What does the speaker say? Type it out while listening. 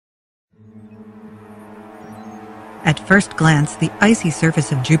At first glance, the icy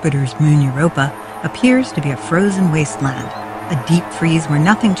surface of Jupiter's moon Europa appears to be a frozen wasteland, a deep freeze where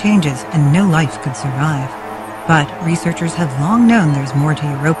nothing changes and no life could survive. But researchers have long known there's more to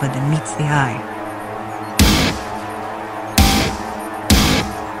Europa than meets the eye.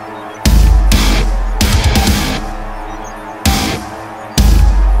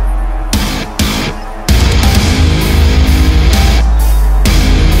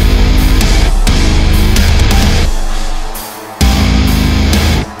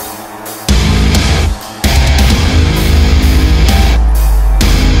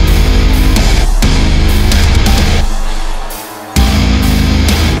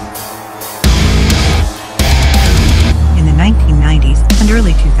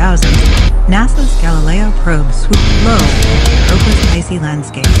 Early 2000s, NASA's Galileo probe swooped low over Europa's icy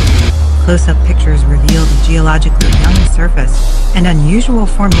landscape. Close-up pictures revealed a geologically young surface and unusual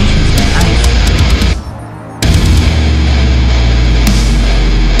formations in ice.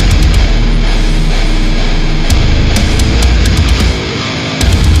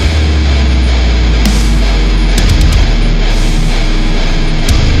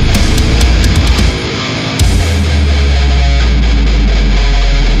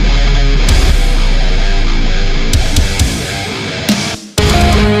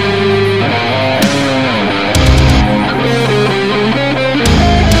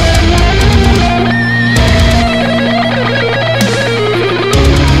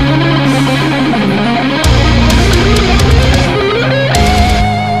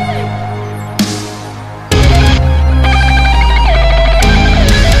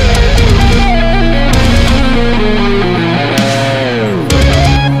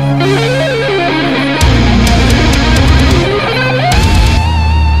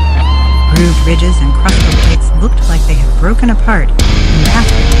 Ridges and crustal plates looked like they had broken apart and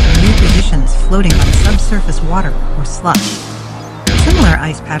drafted into new positions floating on subsurface water or slush. Similar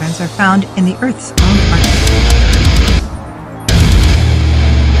ice patterns are found in the Earth's own Arctic.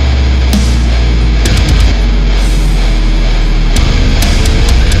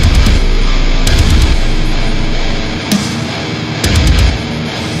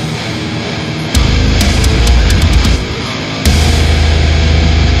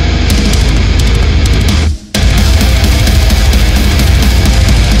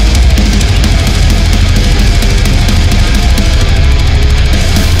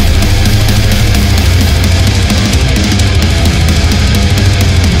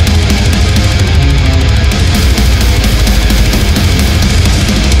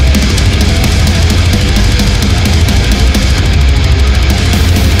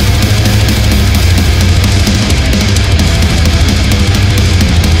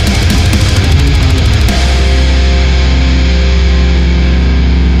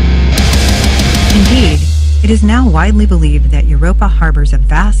 Indeed, it is now widely believed that Europa harbors a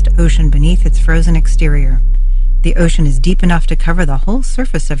vast ocean beneath its frozen exterior. The ocean is deep enough to cover the whole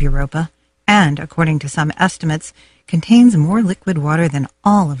surface of Europa, and, according to some estimates, contains more liquid water than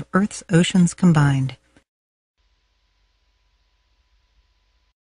all of Earth's oceans combined.